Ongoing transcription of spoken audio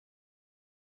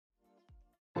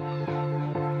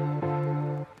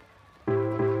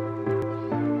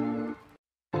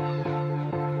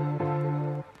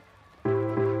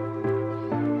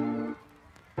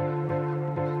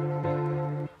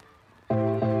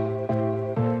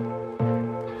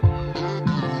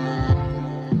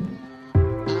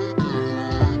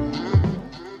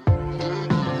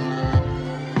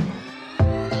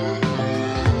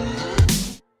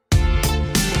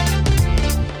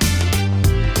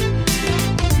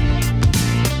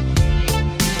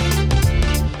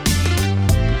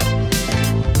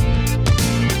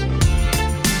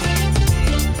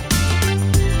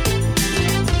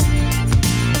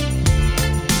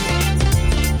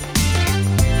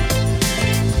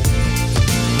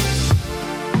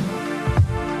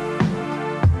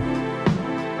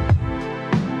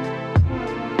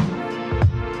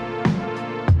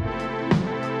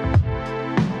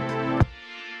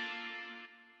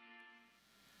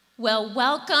Well,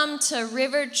 welcome to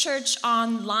River Church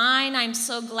Online. I'm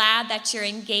so glad that you're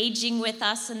engaging with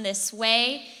us in this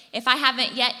way. If I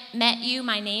haven't yet met you,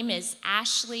 my name is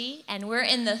Ashley, and we're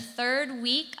in the third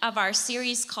week of our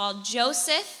series called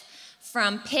Joseph,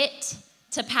 From Pit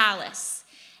to Palace.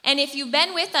 And if you've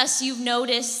been with us, you've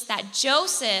noticed that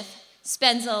Joseph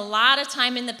spends a lot of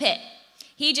time in the pit.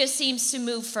 He just seems to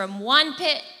move from one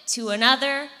pit to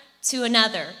another to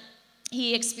another.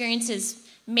 He experiences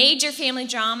major family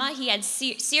drama. He had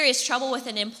serious trouble with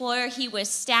an employer. He was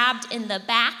stabbed in the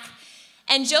back.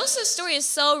 And Joseph's story is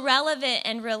so relevant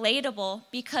and relatable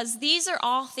because these are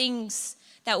all things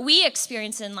that we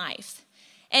experience in life.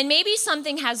 And maybe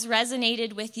something has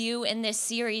resonated with you in this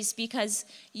series because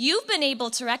you've been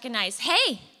able to recognize,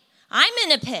 hey, I'm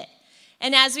in a pit.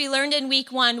 And as we learned in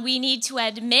week 1, we need to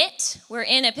admit we're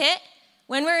in a pit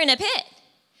when we're in a pit.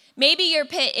 Maybe your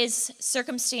pit is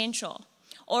circumstantial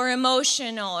or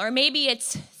emotional, or maybe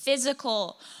it's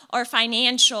physical or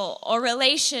financial or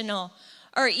relational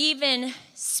or even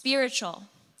spiritual.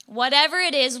 Whatever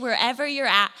it is, wherever you're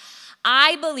at,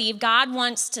 I believe God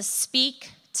wants to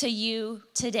speak to you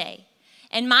today.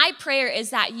 And my prayer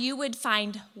is that you would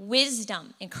find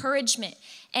wisdom, encouragement,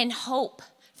 and hope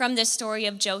from this story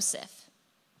of Joseph.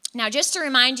 Now, just to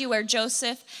remind you where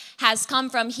Joseph has come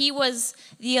from, he was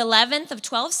the 11th of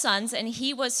 12 sons, and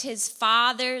he was his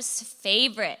father's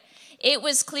favorite. It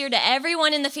was clear to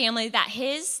everyone in the family that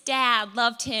his dad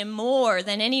loved him more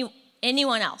than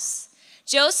anyone else.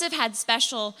 Joseph had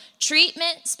special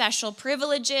treatment, special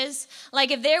privileges. Like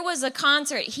if there was a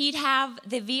concert, he'd have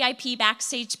the VIP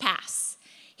backstage pass.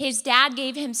 His dad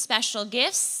gave him special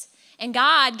gifts, and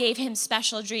God gave him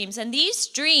special dreams. And these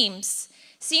dreams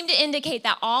seemed to indicate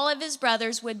that all of his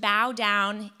brothers would bow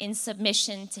down in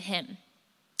submission to him.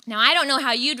 Now, I don't know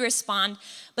how you'd respond,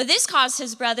 but this caused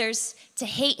his brothers to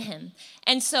hate him.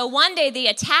 And so one day they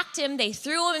attacked him, they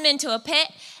threw him into a pit,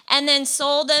 and then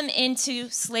sold him into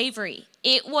slavery.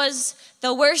 It was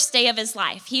the worst day of his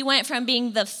life. He went from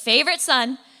being the favorite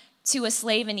son to a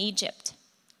slave in Egypt.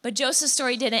 But Joseph's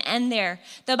story didn't end there.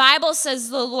 The Bible says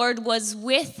the Lord was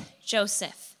with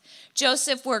Joseph.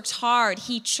 Joseph worked hard,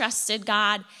 he trusted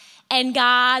God, and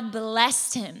God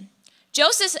blessed him.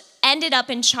 Joseph ended up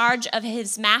in charge of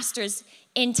his master's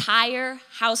entire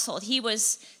household. He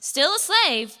was still a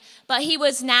slave, but he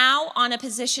was now on a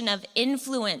position of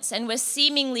influence and was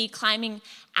seemingly climbing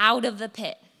out of the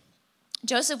pit.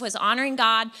 Joseph was honoring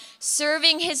God,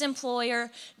 serving his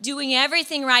employer, doing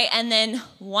everything right, and then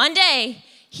one day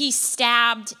he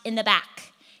stabbed in the back.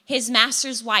 His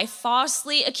master's wife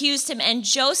falsely accused him, and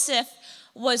Joseph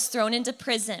was thrown into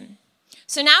prison.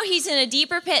 So now he's in a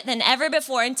deeper pit than ever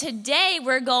before, and today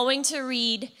we're going to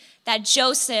read that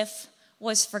Joseph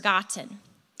was forgotten.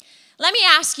 Let me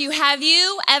ask you, have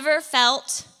you ever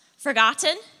felt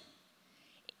forgotten?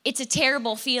 It's a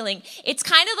terrible feeling. It's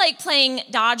kind of like playing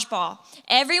dodgeball.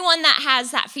 Everyone that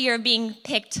has that fear of being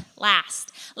picked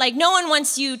last. Like no one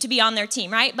wants you to be on their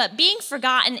team, right? But being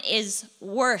forgotten is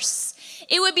worse.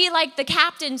 It would be like the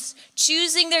captains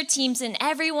choosing their teams and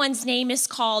everyone's name is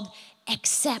called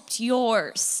except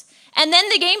yours. And then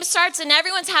the game starts and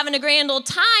everyone's having a grand old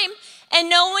time and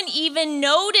no one even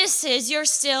notices you're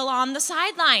still on the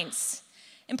sidelines.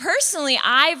 And personally,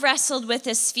 I've wrestled with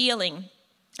this feeling.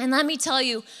 And let me tell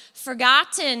you,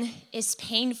 forgotten is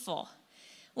painful.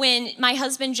 When my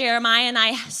husband Jeremiah and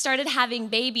I started having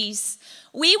babies,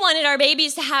 we wanted our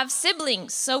babies to have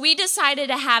siblings. So we decided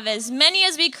to have as many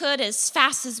as we could, as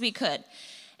fast as we could.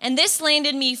 And this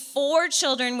landed me 4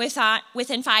 children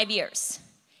within 5 years.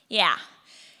 Yeah.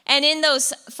 And in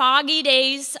those foggy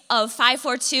days of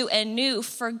 542 and new,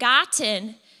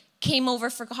 forgotten came over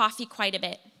for coffee quite a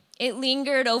bit. It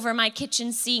lingered over my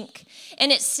kitchen sink,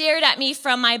 and it stared at me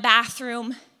from my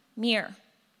bathroom mirror.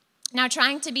 Now,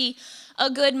 trying to be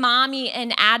a good mommy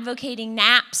and advocating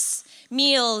naps,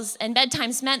 meals, and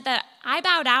bedtimes meant that I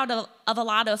bowed out of a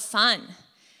lot of fun.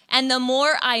 And the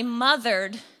more I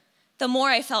mothered, the more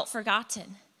I felt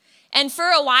forgotten. And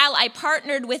for a while, I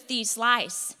partnered with these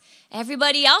lies.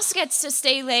 Everybody else gets to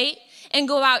stay late and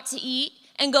go out to eat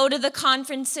and go to the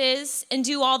conferences and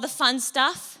do all the fun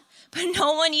stuff. But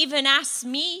no one even asks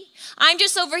me. I'm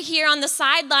just over here on the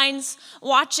sidelines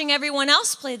watching everyone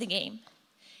else play the game.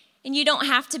 And you don't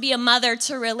have to be a mother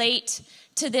to relate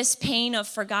to this pain of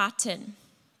forgotten.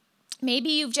 Maybe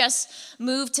you've just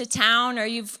moved to town or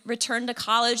you've returned to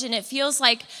college and it feels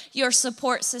like your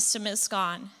support system is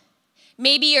gone.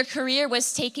 Maybe your career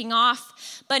was taking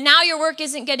off, but now your work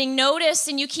isn't getting noticed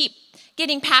and you keep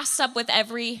getting passed up with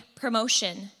every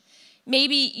promotion.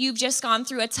 Maybe you've just gone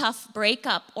through a tough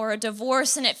breakup or a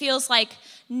divorce and it feels like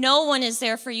no one is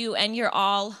there for you and you're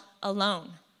all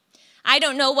alone. I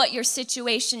don't know what your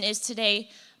situation is today,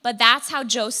 but that's how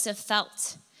Joseph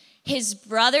felt. His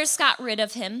brothers got rid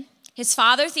of him. His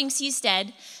father thinks he's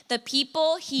dead. The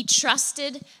people he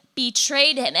trusted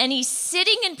betrayed him, and he's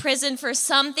sitting in prison for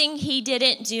something he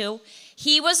didn't do.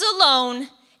 He was alone,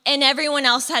 and everyone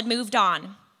else had moved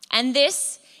on. And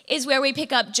this is where we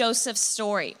pick up Joseph's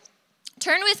story.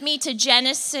 Turn with me to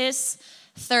Genesis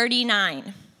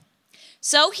 39.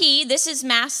 So he, this is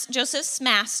Joseph's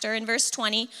master in verse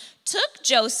 20, took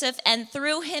Joseph and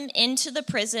threw him into the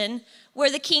prison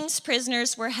where the king's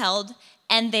prisoners were held,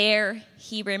 and there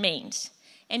he remained.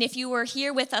 And if you were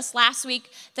here with us last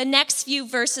week, the next few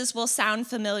verses will sound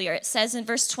familiar. It says in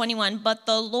verse 21, "But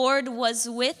the Lord was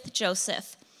with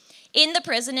Joseph in the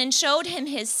prison and showed him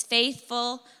his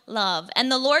faithful love. And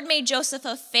the Lord made Joseph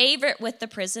a favorite with the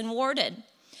prison warden.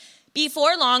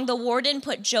 Before long, the warden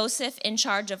put Joseph in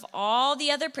charge of all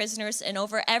the other prisoners and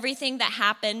over everything that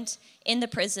happened in the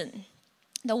prison.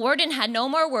 The warden had no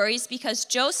more worries because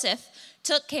Joseph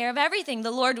took care of everything.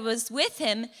 The Lord was with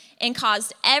him and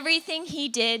caused everything he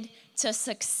did to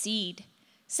succeed."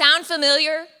 Sound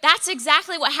familiar? That's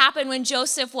exactly what happened when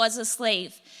Joseph was a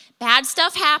slave. Bad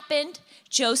stuff happened.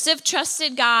 Joseph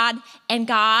trusted God, and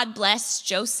God blessed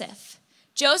Joseph.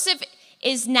 Joseph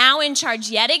is now in charge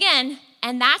yet again,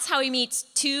 and that's how he meets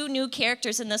two new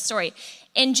characters in the story.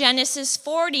 In Genesis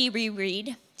 40, we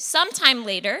read, "Sometime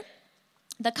later,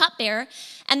 the cupbearer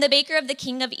and the baker of the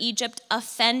king of Egypt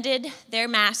offended their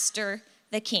master,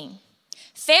 the king.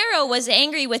 Pharaoh was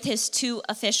angry with his two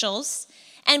officials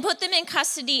and put them in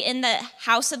custody in the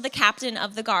house of the captain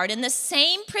of the guard, in the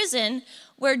same prison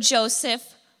where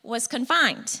Joseph was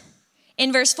confined."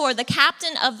 In verse 4, the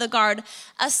captain of the guard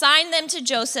assigned them to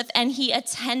Joseph, and he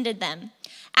attended them.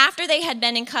 After they had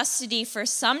been in custody for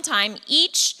some time,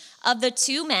 each of the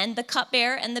two men, the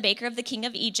cupbearer and the baker of the king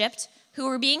of Egypt, who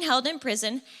were being held in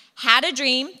prison, had a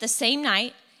dream the same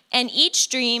night, and each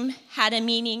dream had a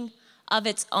meaning of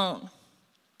its own.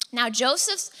 Now,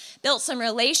 Joseph's built some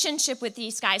relationship with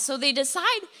these guys, so they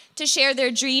decide to share their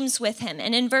dreams with him.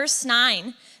 And in verse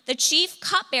 9, the chief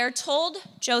cupbearer told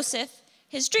Joseph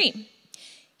his dream.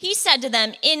 He said to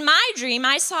them, "In my dream,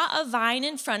 I saw a vine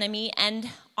in front of me, and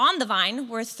on the vine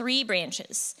were 3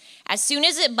 branches. As soon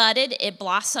as it budded, it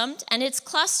blossomed, and its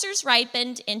clusters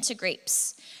ripened into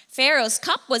grapes. Pharaoh's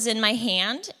cup was in my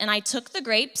hand, and I took the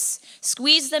grapes,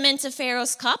 squeezed them into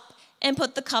Pharaoh's cup, and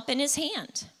put the cup in his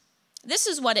hand." "This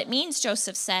is what it means,"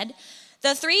 Joseph said.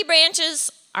 "The 3 branches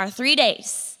are 3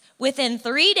 days. Within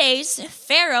 3 days,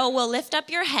 Pharaoh will lift up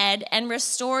your head and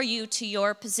restore you to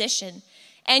your position.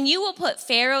 And you will put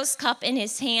Pharaoh's cup in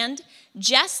his hand,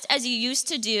 just as you used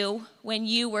to do when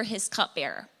you were his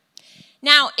cupbearer."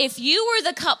 Now, if you were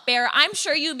the cupbearer, I'm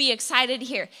sure you'd be excited to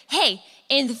hear, "Hey,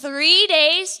 in 3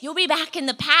 days, you'll be back in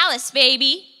the palace,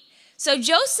 baby." So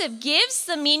Joseph gives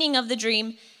the meaning of the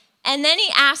dream, and then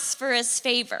he asks for his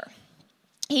favor.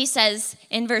 He says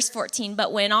in verse 14,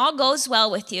 "But when all goes well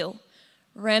with you,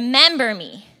 remember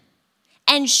me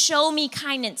and show me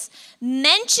kindness.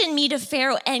 Mention me to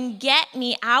Pharaoh and get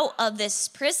me out of this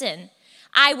prison.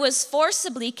 I was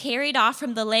forcibly carried off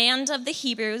from the land of the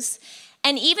Hebrews,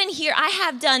 and even here I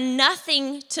have done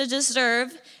nothing to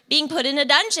deserve being put in a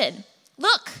dungeon.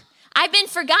 Look, I've been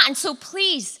forgotten, so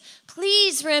please,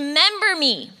 please remember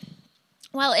me."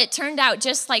 Well, it turned out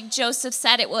just like Joseph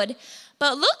said it would.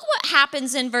 But look what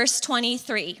happens in verse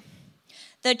 23.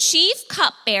 The chief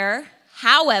cupbearer,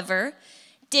 however,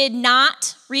 did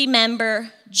not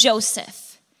remember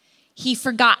Joseph. He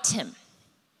forgot him.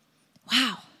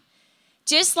 Wow.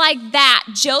 Just like that,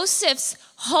 Joseph's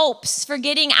hopes for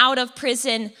getting out of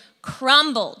prison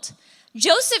crumbled.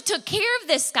 Joseph took care of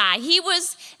this guy. He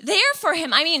was there for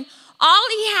him. I mean, all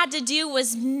he had to do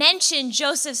was mention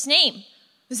Joseph's name.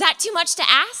 Was that too much to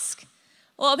ask?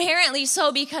 Well, apparently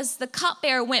so, because the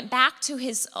cupbearer went back to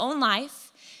his own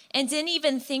life and didn't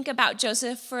even think about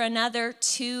Joseph for another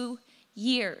 2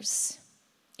 years.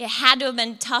 It had to have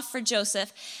been tough for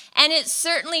Joseph, and it's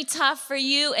certainly tough for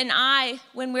you and I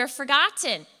when we're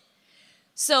forgotten.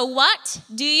 So what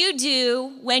do you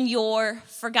do when you're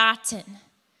forgotten?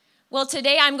 Well,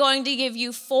 today I'm going to give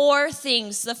you 4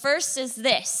 things. The first is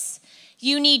this: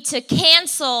 you need to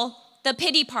cancel the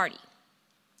pity party.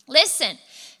 Listen,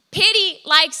 pity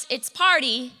likes its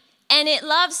party, and it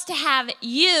loves to have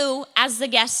you as the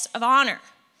guest of honor.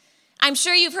 I'm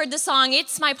sure you've heard the song,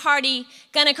 "It's My Party,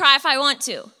 Gonna Cry If I Want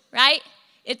To," right?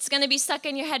 It's gonna be stuck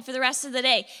in your head for the rest of the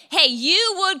day. Hey,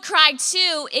 you would cry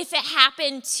too if it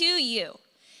happened to you.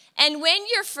 And when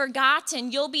you're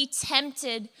forgotten, you'll be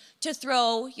tempted to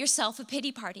throw yourself a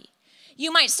pity party.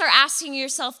 You might start asking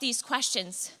yourself these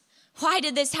questions. Why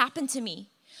did this happen to me?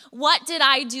 What did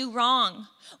I do wrong?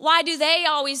 Why do they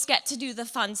always get to do the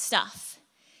fun stuff?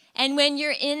 And when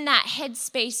you're in that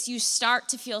headspace, you start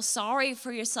to feel sorry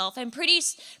for yourself. And pretty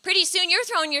soon you're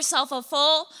throwing yourself a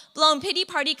full-blown pity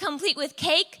party complete with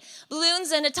cake,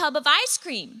 balloons, and a tub of ice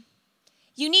cream.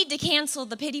 You need to cancel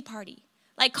the pity party.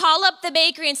 Like, call up the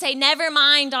bakery and say, never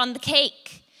mind on the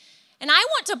cake. And I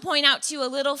want to point out to you a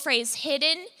little phrase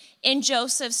hidden in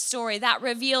Joseph's story that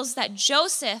reveals that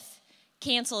Joseph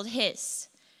canceled his.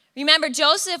 Remember,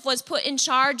 Joseph was put in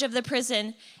charge of the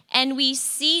prison, and we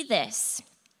see this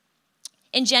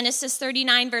in Genesis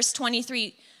 39, verse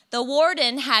 23. The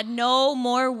warden had no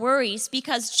more worries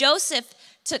because Joseph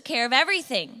took care of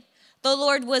everything. The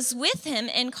Lord was with him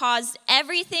and caused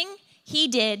everything he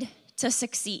did to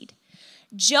succeed.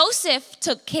 Joseph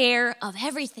took care of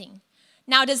everything.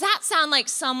 Now, does that sound like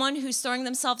someone who's throwing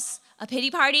themselves a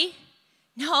pity party?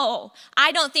 No,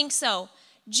 I don't think so.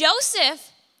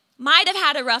 Joseph might have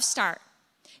had a rough start.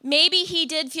 Maybe he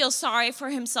did feel sorry for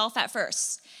himself at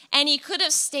first, and he could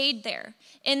have stayed there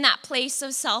in that place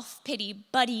of self-pity,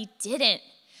 but he didn't.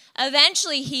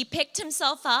 Eventually, he picked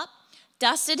himself up,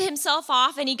 dusted himself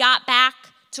off, and he got back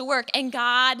to work, and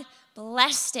God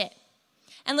blessed it.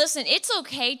 And listen, it's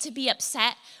okay to be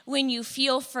upset when you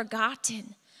feel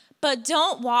forgotten, but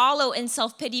don't wallow in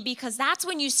self-pity because that's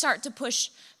when you start to push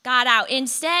God out.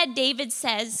 Instead, David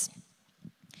says,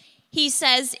 he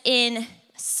says in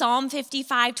Psalm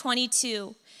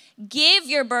 55:22, give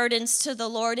your burdens to the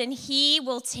Lord and he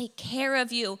will take care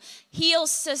of you. He'll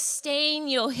sustain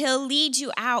you. He'll lead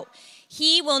you out.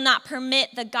 He will not permit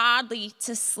the godly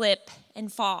to slip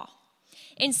and fall.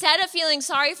 Instead of feeling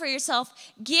sorry for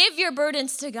yourself, give your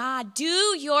burdens to God.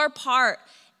 Do your part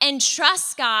and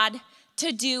trust God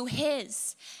to do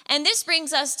his. And this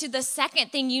brings us to the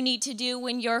second thing you need to do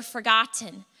when you're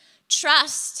forgotten.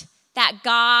 Trust that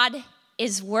God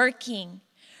is working.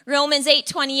 Romans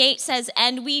 8:28 says,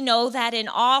 and we know that in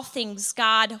all things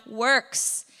God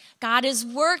works. God is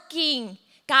working.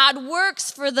 God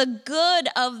works for the good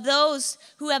of those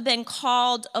who have been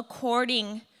called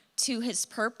according to his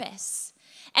purpose.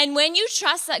 And when you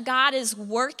trust that God is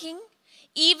working,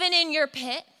 even in your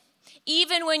pit,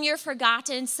 even when you're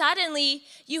forgotten, suddenly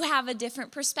you have a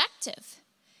different perspective.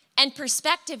 And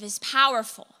perspective is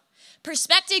powerful.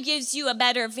 Perspective gives you a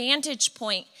better vantage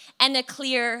point and a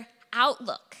clear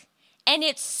outlook. And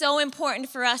it's so important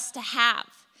for us to have.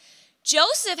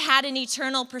 Joseph had an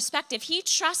eternal perspective. He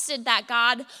trusted that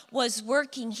God was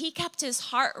working. He kept his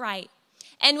heart right.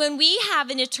 And when we have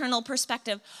an eternal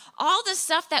perspective, all the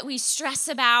stuff that we stress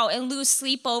about and lose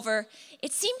sleep over,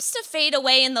 it seems to fade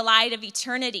away in the light of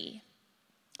eternity.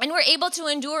 And we're able to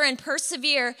endure and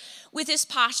persevere with this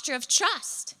posture of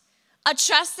trust, a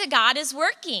trust that God is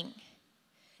working.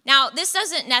 Now, this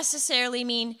doesn't necessarily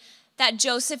mean that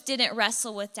Joseph didn't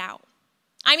wrestle with doubt.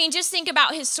 I mean, just think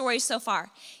about his story so far.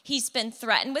 He's been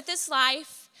threatened with his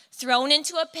life, thrown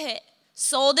into a pit,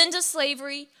 sold into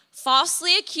slavery,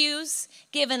 falsely accused,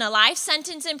 given a life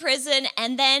sentence in prison,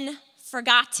 and then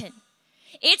forgotten.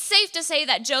 It's safe to say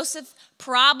that Joseph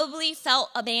probably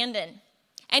felt abandoned,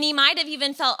 and he might have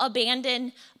even felt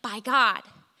abandoned by God.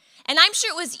 And I'm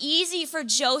sure it was easy for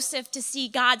Joseph to see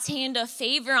God's hand of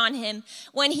favor on him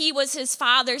when he was his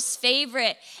father's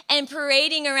favorite and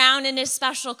parading around in his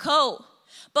special coat.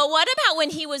 But what about when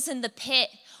he was in the pit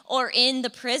or in the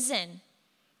prison?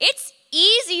 It's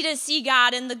easy to see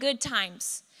God in the good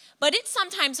times, but it's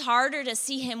sometimes harder to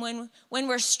see him when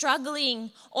we're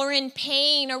struggling or in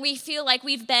pain or we feel like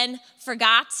we've been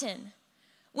forgotten.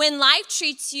 When life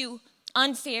treats you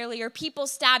unfairly or people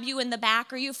stab you in the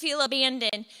back or you feel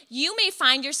abandoned, you may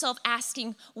find yourself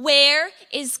asking, where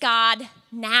is God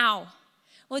now?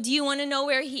 Well, do you want to know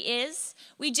where he is?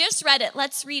 We just read it.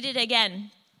 Let's read it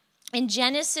again. In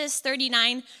Genesis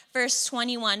 39, verse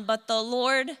 21, but the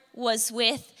Lord was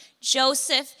with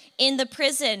Joseph in the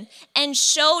prison and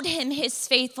showed him his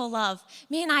faithful love.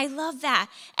 Man, I love that.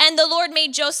 And the Lord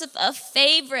made Joseph a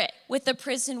favorite with the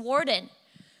prison warden.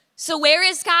 So where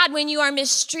is God when you are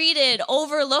mistreated,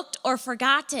 overlooked, or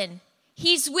forgotten?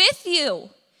 He's with you,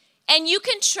 and you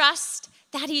can trust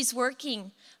that he's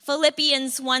working.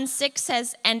 Philippians 1:6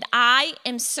 says, and I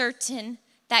am certain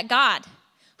that God,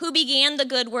 who began the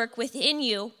good work within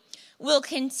you, will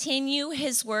continue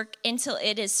his work until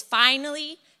it is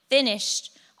finally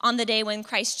finished on the day when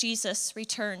Christ Jesus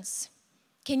returns.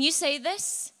 Can you say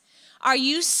this? Are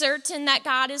you certain that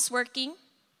God is working?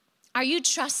 Are you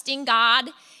trusting God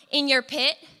in your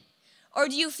pit? Or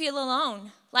do you feel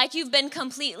alone, like you've been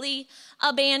completely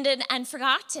abandoned and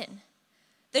forgotten?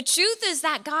 The truth is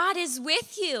that God is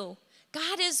with you.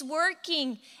 God is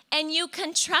working and you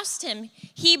can trust him.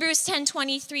 Hebrews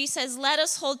 10:23 says, let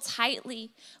us hold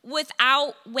tightly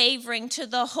without wavering to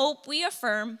the hope we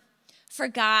affirm, for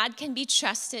God can be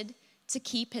trusted to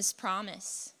keep his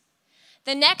promise.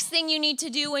 The next thing you need to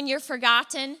do when you're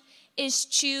forgotten is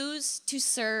choose to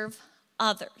serve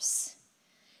others.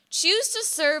 Choose to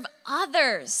serve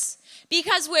others.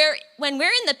 Because when we're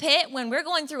in the pit, when we're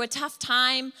going through a tough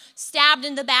time, stabbed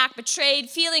in the back, betrayed,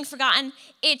 feeling forgotten,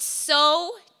 it's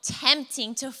so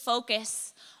tempting to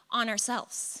focus on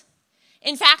ourselves.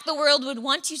 In fact, the world would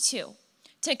want you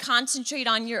to concentrate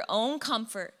on your own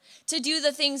comfort, to do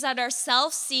the things that are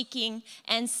self-seeking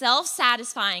and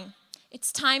self-satisfying.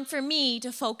 It's time for me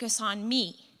to focus on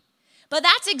me. But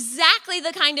that's exactly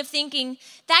the kind of thinking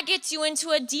that gets you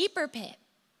into a deeper pit.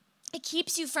 It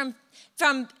keeps you from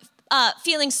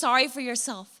feeling sorry for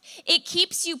yourself. It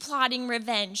keeps you plotting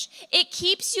revenge. It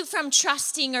keeps you from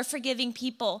trusting or forgiving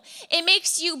people. It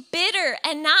makes you bitter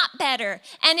and not better,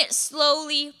 and it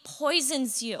slowly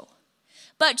poisons you.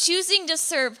 But choosing to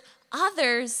serve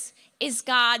others is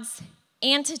God's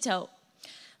antidote.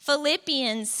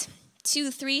 Philippians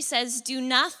 2:3 says, do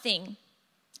nothing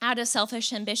out of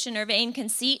selfish ambition or vain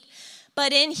conceit,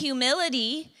 but in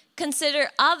humility consider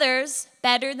others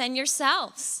better than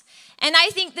yourselves. And I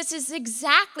think this is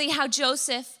exactly how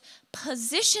Joseph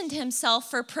positioned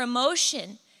himself for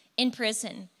promotion in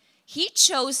prison. He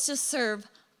chose to serve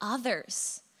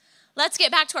others. Let's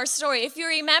get back to our story. If you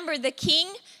remember, the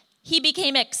king, he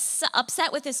became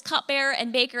upset with his cupbearer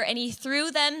and baker, and he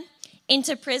threw them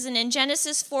into prison. In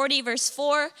Genesis 40, verse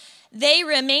 4, they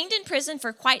remained in prison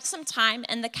for quite some time,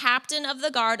 and the captain of the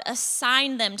guard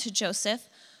assigned them to Joseph,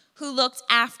 who looked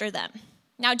after them.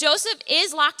 Now, Joseph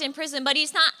is locked in prison, but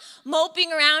he's not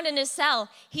moping around in his cell.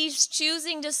 He's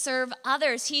choosing to serve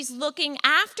others. He's looking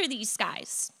after these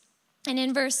guys. And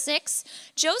in verse 6,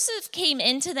 Joseph came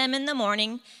into them in the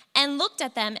morning and looked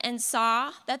at them and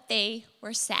saw that they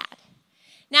were sad.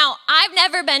 Now, I've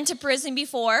never been to prison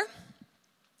before.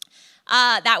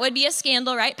 That would be a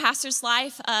scandal, right? Pastor's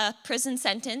life, prison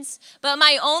sentence. But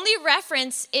my only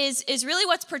reference is really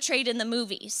what's portrayed in the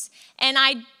movies. And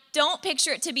I don't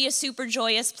picture it to be a super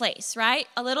joyous place, right?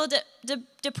 A little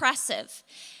depressive.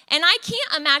 And I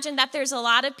can't imagine that there's a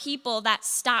lot of people that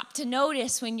stop to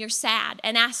notice when you're sad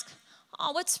and ask,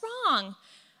 oh, what's wrong?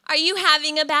 Are you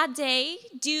having a bad day?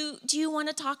 Do you want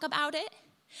to talk about it?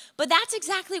 But that's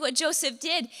exactly what Joseph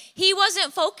did. He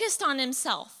wasn't focused on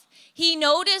himself. He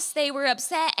noticed they were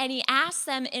upset, and he asked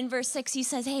them in verse 6, he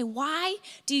says, hey, why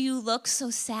do you look so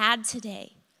sad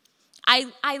today?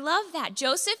 I love that.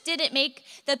 Joseph didn't make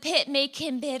the pit make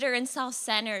him bitter and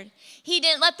self-centered. He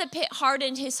didn't let the pit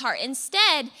harden his heart.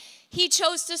 Instead, he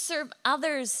chose to serve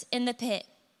others in the pit.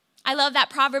 I love that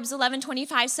Proverbs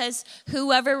 11:25 says,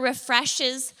 whoever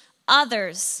refreshes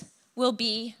others will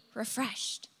be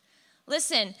refreshed.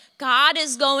 Listen, God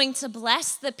is going to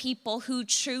bless the people who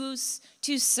choose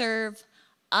to serve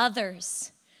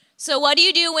others. So what do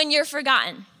you do when you're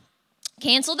forgotten?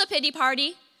 Cancel the pity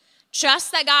party.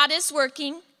 Trust that God is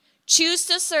working. Choose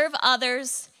to serve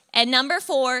others. And number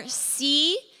 4,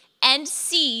 see and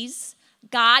seize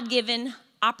God-given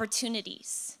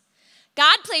opportunities.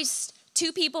 God placed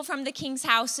 2 people from the king's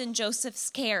house in Joseph's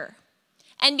care.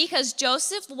 And because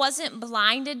Joseph wasn't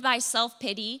blinded by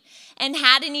self-pity and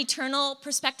had an eternal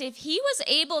perspective, he was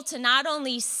able to not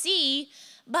only see,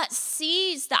 but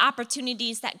seize the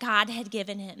opportunities that God had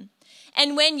given him.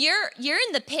 And when you're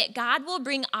in the pit, God will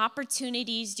bring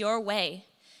opportunities your way,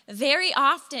 very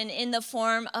often in the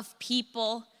form of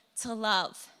people to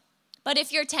love. But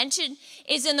if your attention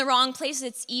is in the wrong place,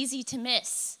 it's easy to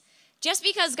miss. Just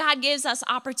because God gives us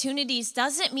opportunities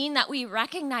doesn't mean that we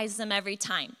recognize them every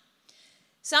time.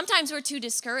 Sometimes we're too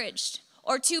discouraged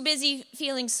or too busy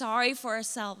feeling sorry for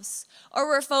ourselves, or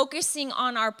we're focusing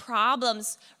on our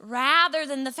problems rather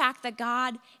than the fact that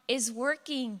God is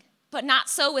working. But not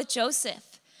so with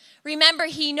Joseph. Remember,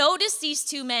 he noticed these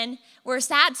 2 men were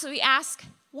sad, so he asked,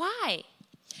 why?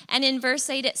 And in verse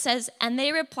 8 it says, and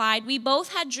they replied, we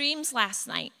both had dreams last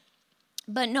night,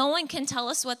 but no one can tell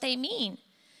us what they mean.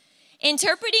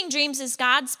 Interpreting dreams is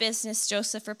God's business,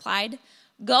 Joseph replied.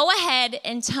 Go ahead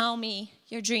and tell me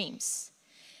your dreams.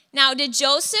 Now, did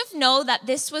Joseph know that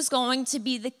this was going to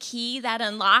be the key that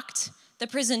unlocked the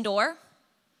prison door?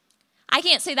 I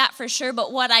can't say that for sure,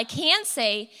 but what I can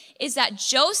say is that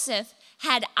Joseph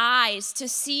had eyes to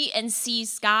see and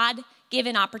seize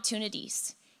God-given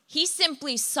opportunities. He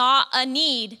simply saw a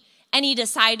need and he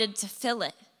decided to fill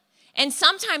it. And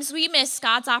sometimes we miss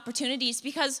God's opportunities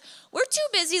because we're too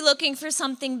busy looking for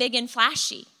something big and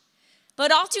flashy.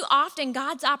 But all too often,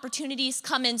 God's opportunities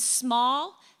come in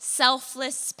small,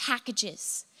 selfless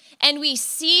packages, and we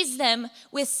seize them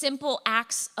with simple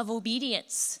acts of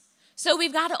obedience. So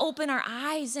we've got to open our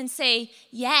eyes and say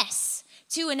yes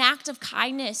to an act of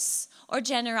kindness or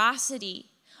generosity,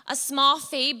 a small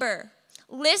favor,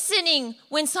 listening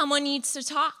when someone needs to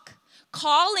talk,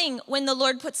 calling when the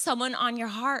Lord puts someone on your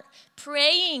heart,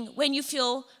 praying when you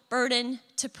feel burdened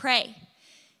to pray.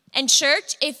 And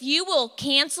church, if you will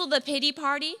cancel the pity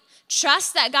party,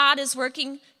 trust that God is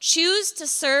working, choose to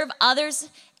serve others,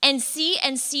 and see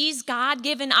and seize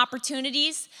God-given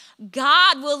opportunities,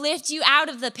 God will lift you out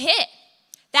of the pit.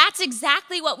 That's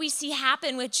exactly what we see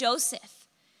happen with Joseph.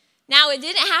 Now, it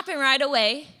didn't happen right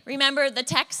away. Remember, the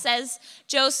text says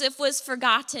Joseph was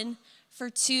forgotten for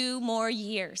 2 more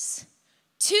years.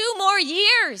 2 more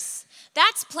years.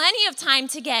 That's plenty of time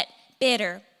to get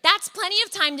bitter. That's plenty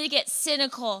of time to get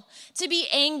cynical, to be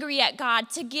angry at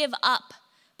God, to give up.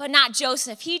 But not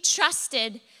Joseph. He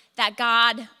trusted that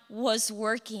God was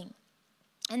working.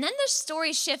 And then the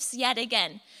story shifts yet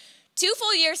again. 2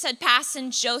 full years had passed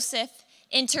since Joseph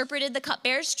interpreted the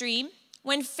cupbearer's dream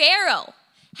when Pharaoh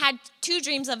had 2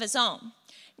 dreams of his own.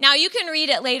 Now you can read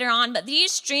it later on, but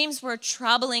these dreams were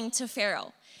troubling to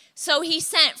Pharaoh. So he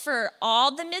sent for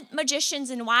all the magicians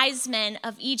and wise men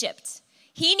of Egypt.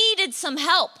 He needed some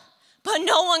help, but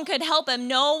no one could help him.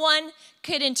 No one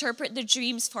could interpret the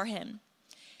dreams for him.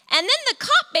 And then the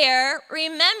cupbearer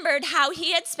remembered how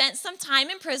he had spent some time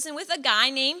in prison with a guy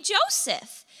named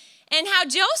Joseph, and how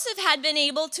Joseph had been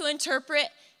able to interpret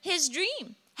his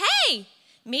dream. Hey,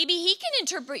 maybe he can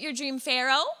interpret your dream,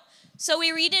 Pharaoh. So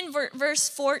we read in verse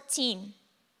 14.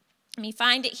 Let me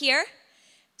find it here.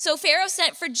 So Pharaoh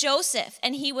sent for Joseph,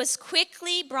 and he was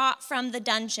quickly brought from the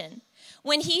dungeon.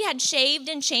 When he had shaved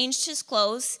and changed his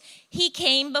clothes, he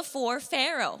came before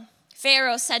Pharaoh.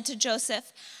 Pharaoh said to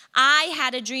Joseph, I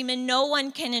had a dream and no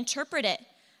one can interpret it.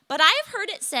 But I have heard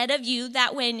it said of you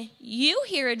that when you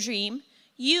hear a dream,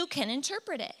 you can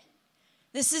interpret it.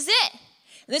 This is it.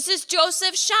 This is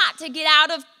Joseph's shot to get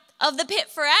out of the pit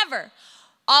forever.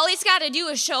 All he's got to do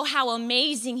is show how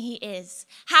amazing he is,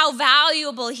 how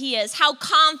valuable he is, how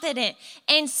confident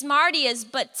and smart he is.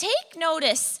 But take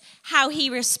notice how he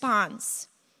responds.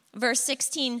 Verse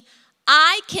 16,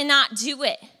 I cannot do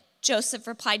it, Joseph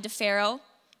replied to Pharaoh.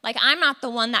 Like, I'm not the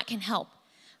one that can help.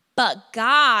 But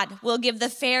God will give the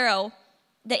Pharaoh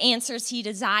the answers he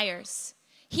desires.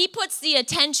 He puts the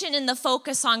attention and the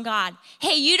focus on God.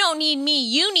 Hey, you don't need me,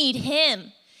 you need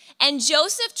him. And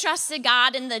Joseph trusted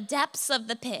God in the depths of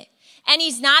the pit. And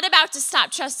he's not about to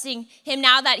stop trusting him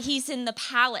now that he's in the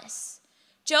palace.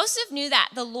 Joseph knew that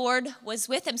the Lord was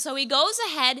with him. So he goes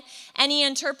ahead and he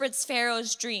interprets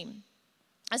Pharaoh's dream.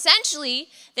 Essentially,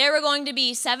 there were going to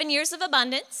be 7 years of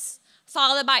abundance,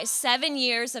 followed by 7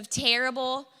 years of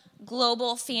terrible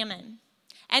global famine.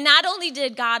 And not only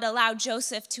did God allow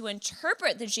Joseph to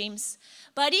interpret the dreams,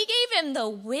 but he gave him the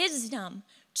wisdom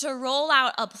to roll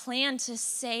out a plan to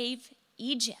save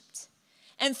Egypt.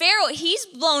 And Pharaoh, he's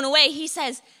blown away. He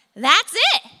says, that's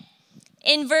it.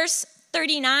 In verse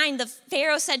 39, the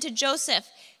Pharaoh said to Joseph,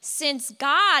 since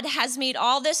God has made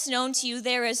all this known to you,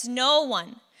 there is no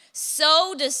one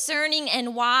so discerning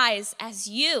and wise as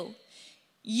you.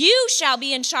 You shall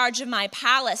be in charge of my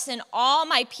palace, and all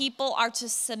my people are to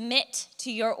submit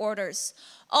to your orders.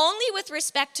 Only with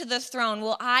respect to the throne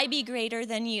will I be greater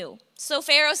than you. So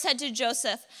Pharaoh said to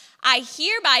Joseph, I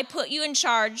hereby put you in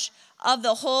charge of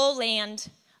the whole land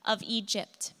of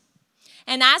Egypt.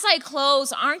 And as I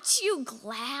close, aren't you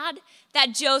glad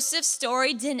that Joseph's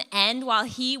story didn't end while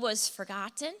he was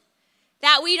forgotten?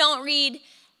 That we don't read,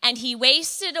 and he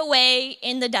wasted away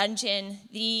in the dungeon,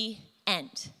 the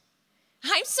end.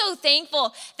 I'm so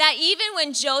thankful that even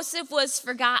when Joseph was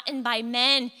forgotten by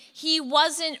men, he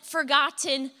wasn't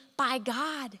forgotten by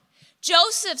God.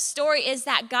 Joseph's story is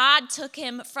that God took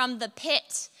him from the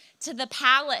pit to the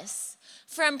palace,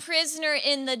 from prisoner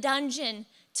in the dungeon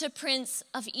to prince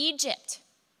of Egypt.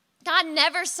 God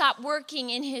never stopped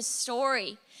working in his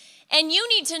story. And you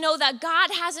need to know that God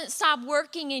hasn't stopped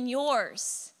working in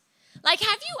yours. Like,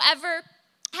 have you ever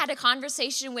had a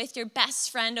conversation with your best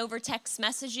friend over text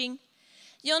messaging?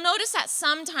 You'll notice that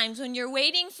sometimes when you're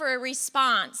waiting for a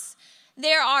response,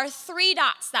 there are 3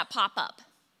 dots that pop up,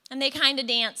 and they kind of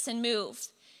dance and move.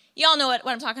 Y'all know what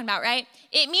I'm talking about, right?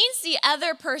 It means the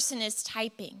other person is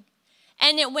typing.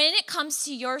 And when it comes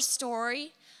to your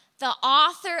story, the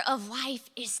author of life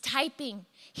is typing.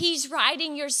 He's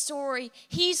writing your story.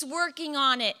 He's working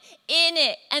on it, in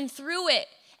it, and through it.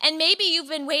 And maybe you've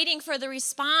been waiting for the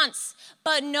response,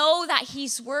 but know that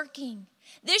he's working.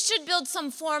 This should build some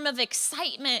form of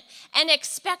excitement and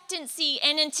expectancy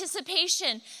and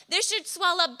anticipation. This should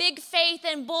swell up big faith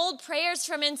and bold prayers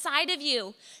from inside of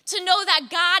you to know that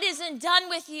God isn't done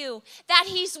with you, that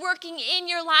he's working in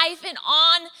your life and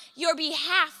on your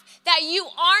behalf, that you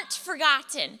aren't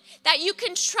forgotten, that you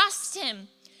can trust him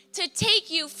to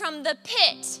take you from the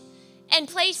pit and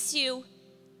place you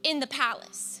in the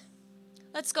palace.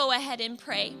 Let's go ahead and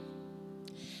pray.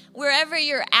 Wherever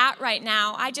you're at right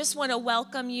now, I just want to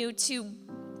welcome you to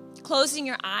closing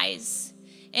your eyes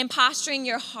and posturing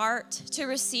your heart to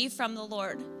receive from the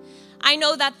Lord. I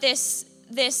know that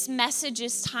this message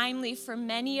is timely for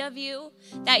many of you,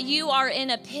 that you are in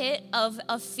a pit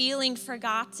of feeling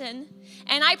forgotten.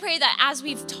 And I pray that as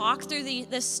we've talked through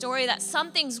this story, that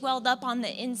something's welled up on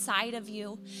the inside of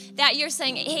you, that you're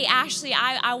saying, hey, Ashley,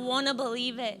 I want to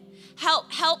believe it.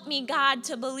 Help me, God,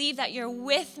 to believe that you're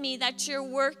with me, that you're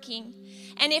working.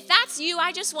 And if that's you,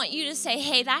 I just want you to say,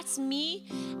 hey, that's me.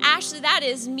 Ashley, that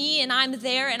is me, and I'm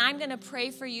there, and I'm going to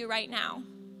pray for you right now.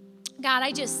 God,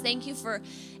 I just thank you for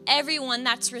everyone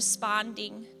that's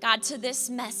responding, God, to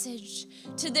this message,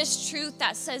 to this truth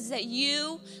that says that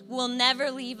you will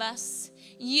never leave us.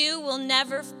 You will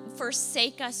never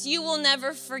forsake us. You will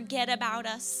never forget about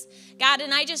us. God,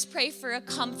 and I just pray for a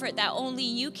comfort that only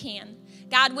you can.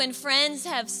 God, when friends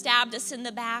have stabbed us in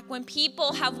the back, when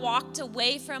people have walked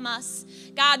away from us,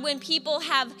 God, when people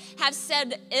have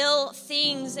said ill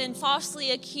things and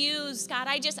falsely accused, God,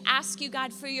 I just ask you,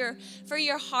 God, for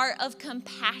your heart of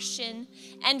compassion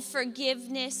and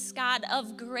forgiveness, God,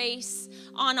 of grace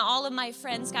on all of my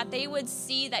friends. God, they would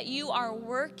see that you are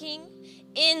working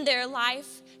in their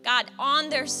life, God, on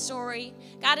their story.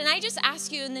 God, and I just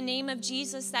ask you in the name of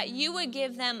Jesus that you would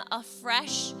give them a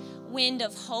fresh wind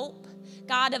of hope,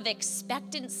 God, of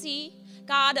expectancy,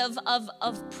 God,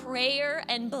 of prayer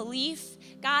and belief,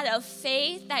 God, of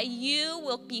faith, that you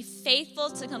will be faithful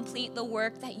to complete the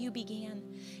work that you began.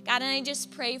 God, and I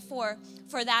just pray for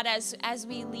that as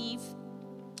we leave.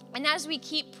 And as we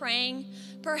keep praying,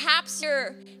 perhaps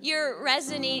you're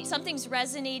resonating, something's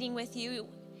resonating with you,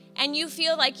 and you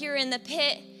feel like you're in the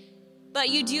pit, but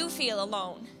you do feel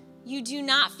alone. You do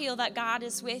not feel that God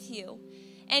is with you.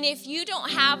 And if you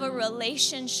don't have a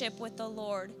relationship with the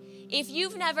Lord, if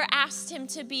you've never asked him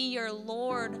to be your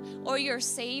Lord or your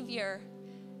Savior,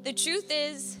 the truth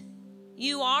is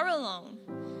you are alone.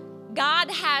 God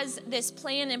has this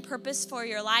plan and purpose for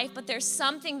your life, but there's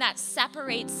something that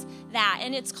separates that,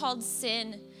 and it's called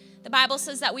sin. The Bible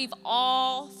says that we've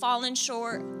all fallen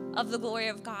short of the glory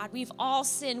of God. We've all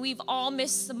sinned. We've all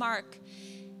missed the mark.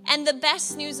 And the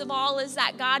best news of all is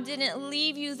that God didn't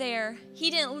leave you there. He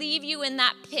didn't leave you in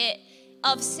that pit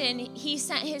of sin. He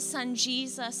sent his son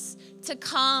Jesus to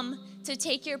come, to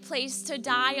take your place, to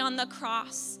die on the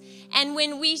cross. And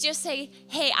when we just say,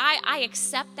 hey, I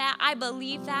accept that, I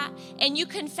believe that, and you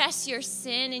confess your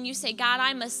sin and you say, God,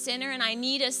 I'm a sinner and I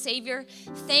need a Savior.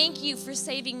 Thank you for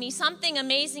saving me. Something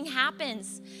amazing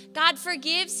happens. God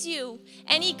forgives you,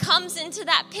 and he comes into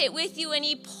that pit with you and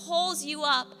he pulls you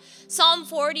up. Psalm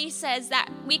 40 says that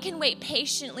we can wait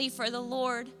patiently for the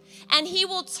Lord, and he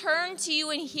will turn to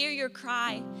you and hear your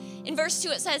cry. In verse 2,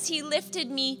 it says, he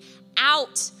lifted me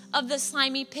out of the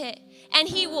slimy pit, and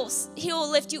he will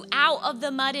lift you out of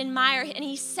the mud and mire, and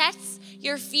he sets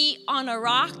your feet on a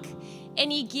rock, and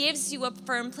he gives you a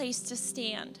firm place to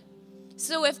stand.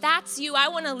 So if that's you, I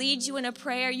want to lead you in a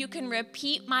prayer. You can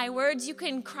repeat my words. You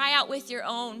can cry out with your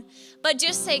own, but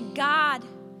just say, God,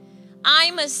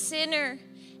 I'm a sinner,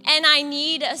 and I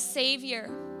need a Savior.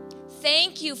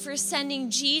 Thank you for sending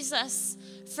Jesus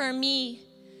for me.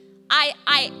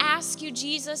 I ask you,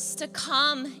 Jesus, to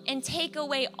come and take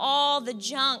away all the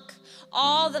junk,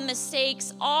 all the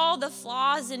mistakes, all the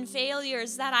flaws and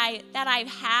failures that I've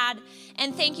had.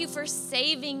 And thank you for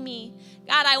saving me.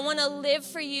 God, I want to live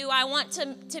for you. I want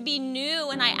to be new,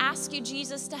 and I ask you,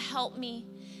 Jesus, to help me.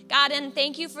 God, and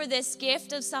thank you for this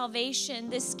gift of salvation,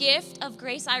 this gift of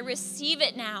grace. I receive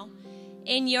it now.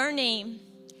 In your name,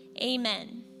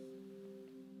 amen.